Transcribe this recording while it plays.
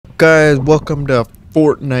guys? Welcome to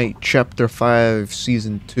Fortnite Chapter 5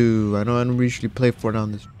 Season 2. I know I don't usually play Fortnite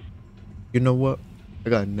on this. You know what?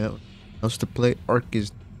 I got nothing else to play. Ark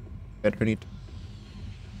is better. I need to...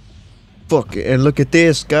 Fuck it. And look at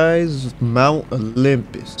this, guys. Mount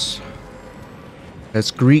Olympus.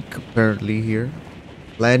 That's Greek, apparently, here.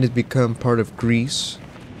 Land has become part of Greece.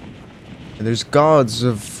 And there's gods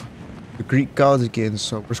of... the Greek gods again,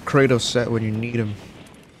 so where's Kratos at when you need him?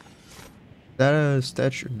 Is that a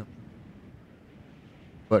statue? No.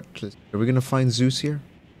 But are we gonna find Zeus here?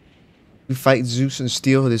 We fight Zeus and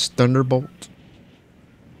steal this thunderbolt.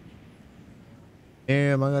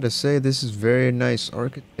 Damn, I gotta say this is very nice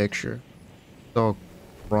architecture. It's all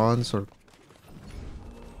bronze or look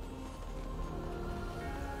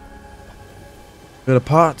at the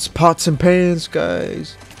pots and pans,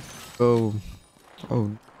 guys. Oh,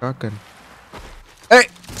 shotgun. Hey,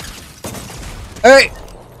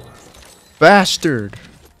 bastard!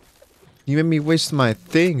 You made me waste my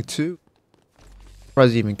thing too.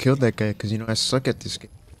 Surprised you even killed that guy, because you know I suck at this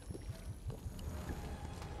game.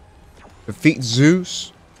 Defeat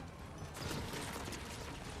Zeus.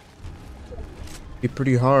 Be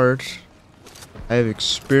pretty hard. I have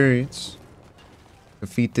experience.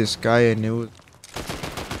 Defeat this guy and it was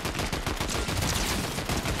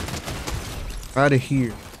out of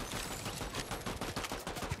here.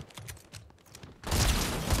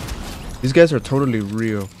 These guys are totally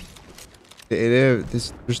real.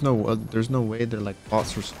 There's no way they're like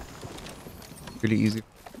bots or something. Really easy.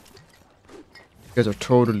 These guys are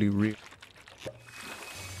totally real.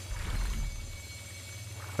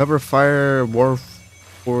 Cover fire,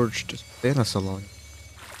 warforged. Stay not so long.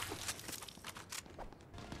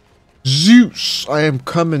 Zeus, I am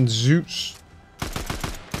coming, Zeus.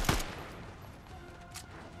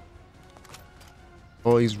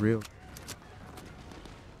 Oh, he's real.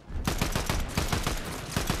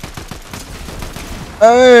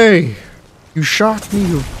 Hey! You shot me,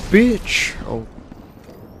 you bitch! Oh.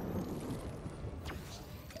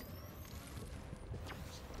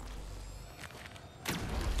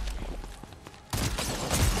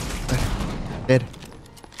 Dead.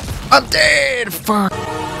 I'm dead! Fuck!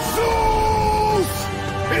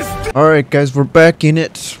 Alright guys, we're back in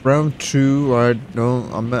it. Round 2.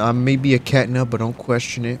 I may be a cat now, but don't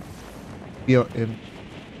question it. Be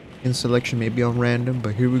in selection, maybe on random,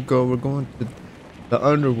 but here we go. We're going to the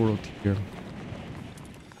underworld here,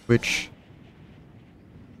 which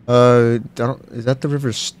is that the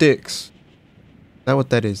river Styx? Is that what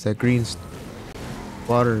that is? That green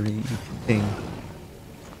watery thing.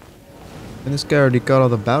 And this guy already got all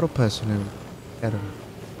the battle pass and everything. Got him.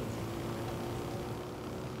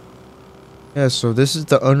 Yeah, so this is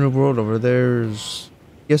the underworld. Over there's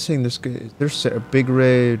guessing this guy. There's a big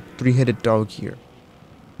red 3-headed dog here.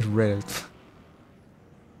 Red.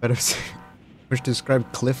 Better say. Which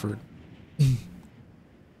describe Clifford.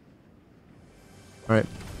 Alright.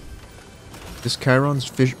 This Chiron's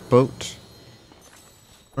fish boat.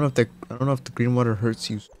 I don't know if the green water hurts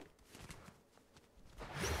you.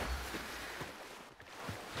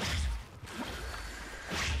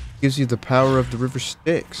 Gives you the power of the river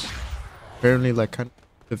Styx. Apparently like kind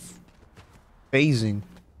of phasing.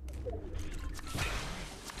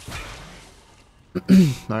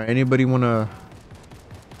 Alright, anybody wanna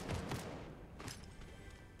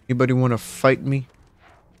fight me?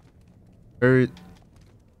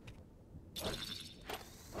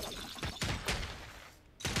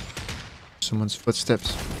 Someone's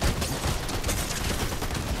footsteps.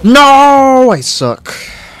 No, I suck.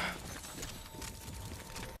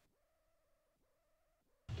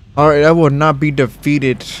 Alright, I will not be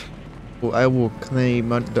defeated. I will claim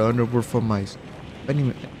the underworld for myself. I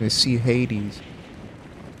didn't even see Hades.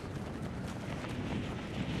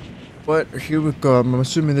 But here we go. I'm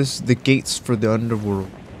assuming this is the gates for the underworld.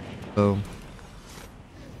 So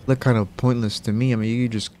look kind of pointless to me. I mean, you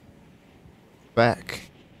just back.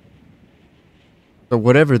 So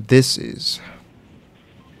whatever this is.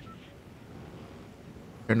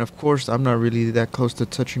 And of course, I'm not really that close to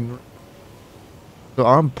touching. So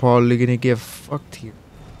I'm probably gonna get fucked here.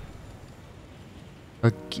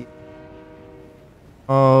 Okay.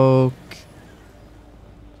 Okay.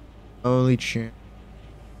 Only chance.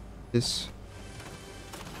 This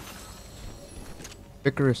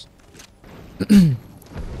Icarus.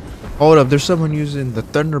 Hold up, there's someone using the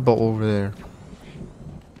thunderbolt over there.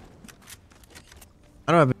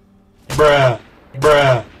 I don't have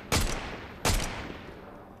Bruh.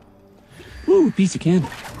 Ooh, piece of candy.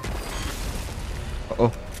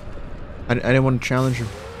 Uh-oh. I didn't want to challenge him.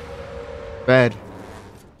 Bad.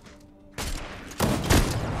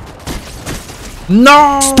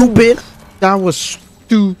 No! Stupid! That was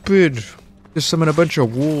stupid. Just summon a bunch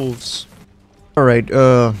of wolves. Alright,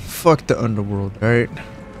 fuck the underworld, alright?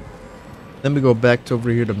 Let me go back to over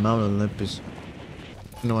here to Mount Olympus.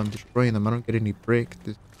 You know, I'm destroying them. I don't get any break.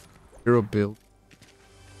 This hero build.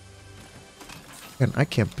 And I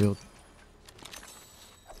can't build.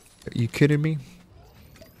 Are you kidding me?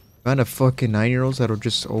 Kind of fucking 9-year-olds that'll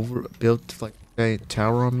just overbuild like a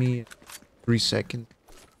tower on me in 3 seconds.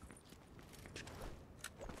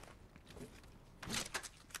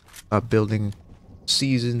 Building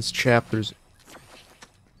seasons, chapters.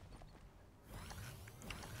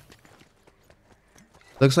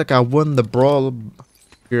 Looks like I won the brawl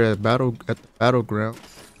here at the battleground.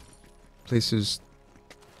 Places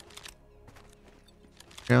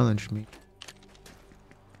challenge me.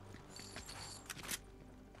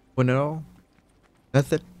 Win it all?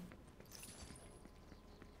 Nothing?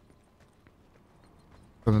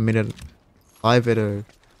 I made it live at a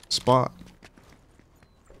spot.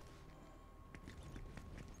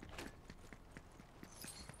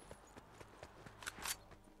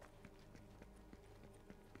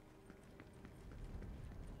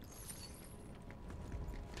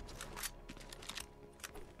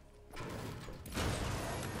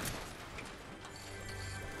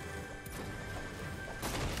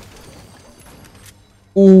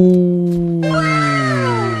 Ooh,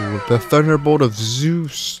 the thunderbolt of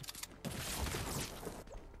Zeus.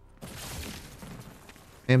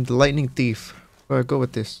 I am the lightning thief. Where do I go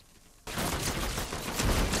with this?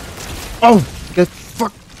 Oh, get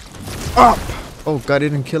fucked up. Oh, God, I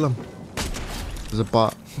didn't kill him. There's a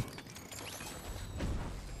bot.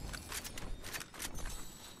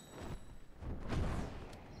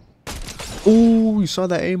 Ooh, you saw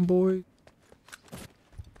that aim, boy?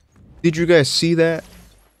 Did you guys see that?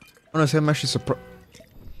 Honestly, I'm actually surprised.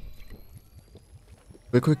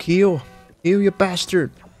 Quick heal. Heal, you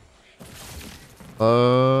bastard.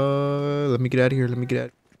 Let me get out of here. Let me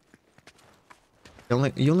get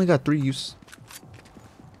out. You only got 3 use.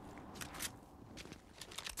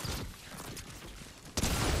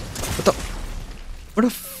 What the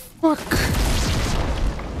fuck?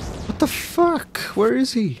 What the fuck? Where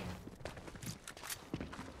is he?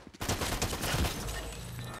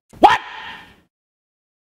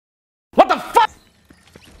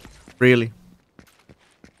 Really?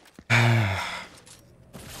 The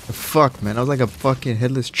fuck, man. I was like a fucking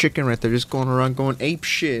headless chicken right there, just going around going ape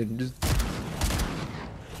shit. Just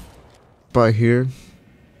by here.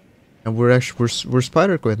 And we're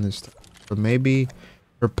Spider-Gwen this time. So maybe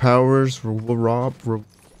her powers will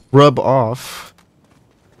rub off.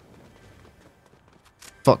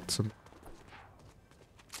 Fuck some.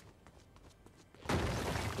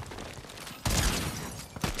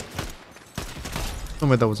 Tell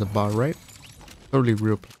me that was a bot, right? Totally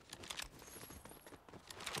real.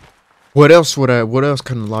 What else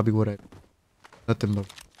kind of lobby would I? Nothing but.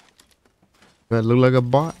 Do I look like a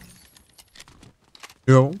bot?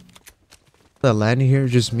 No. That landing here,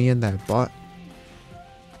 just me and that bot.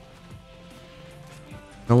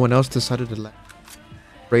 No one else decided to land.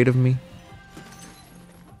 Afraid of me.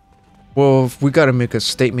 Well, if we gotta make a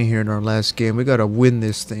statement here in our last game. We gotta win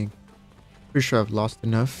this thing. Pretty sure I've lost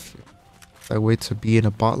enough. I wait to be in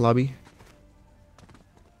a bot lobby.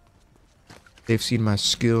 They've seen my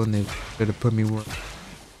skill and they've tried to put me where.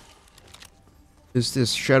 Is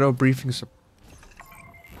this shadow briefing?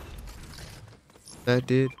 That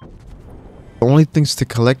did. The only things to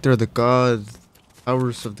collect are the god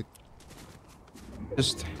powers of the.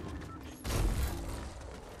 Just. Is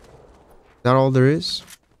that all there is?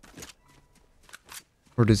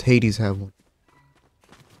 Or does Hades have one?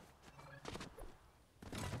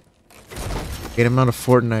 Hey, I'm not a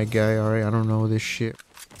Fortnite guy, alright? I don't know this shit.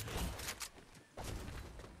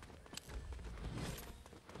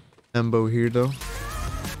 Embo here, though.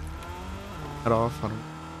 Cut off. I don't.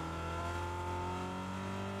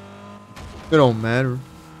 It don't matter.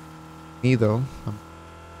 Me, though.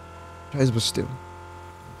 Guys, but still.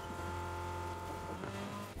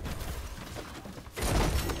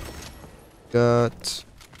 Got.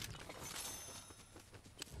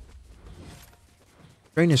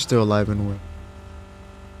 Train is still alive and well.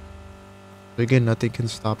 Again, nothing can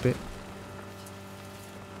stop it.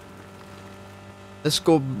 Let's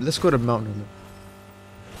go to Mountain.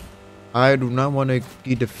 I do not want to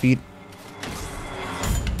be defeated.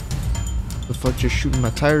 The fuck, just shooting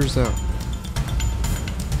my tires out.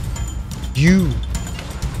 You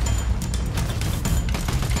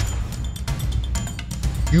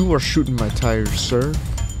are shooting my tires, sir.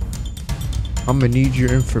 I'm gonna need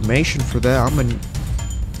your information for that.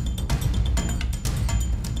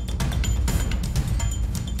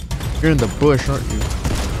 You're in the bush, aren't you?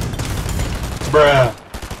 Bruh.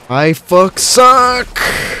 I suck.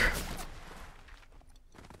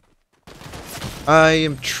 I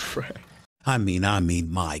am trash. I mean,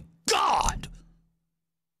 my God!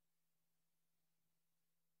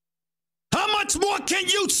 How much more can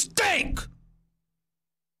you stink?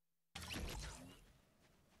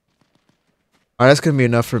 Alright, that's gonna be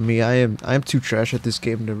enough for me. I'm too trash at this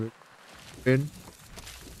game to win.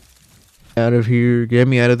 Out of here. Get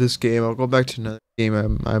me out of this game. I'll go back to another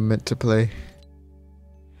game I'm meant to play.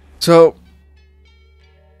 So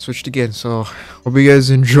switched again. So hope you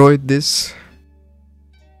guys enjoyed this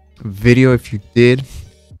video. If you did,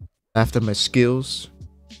 laughed at my skills,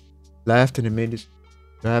 laughed and it made us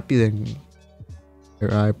happy, then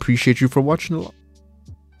I appreciate you for watching along.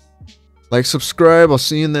 Like, subscribe. I'll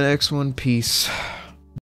see you in the next one. Peace.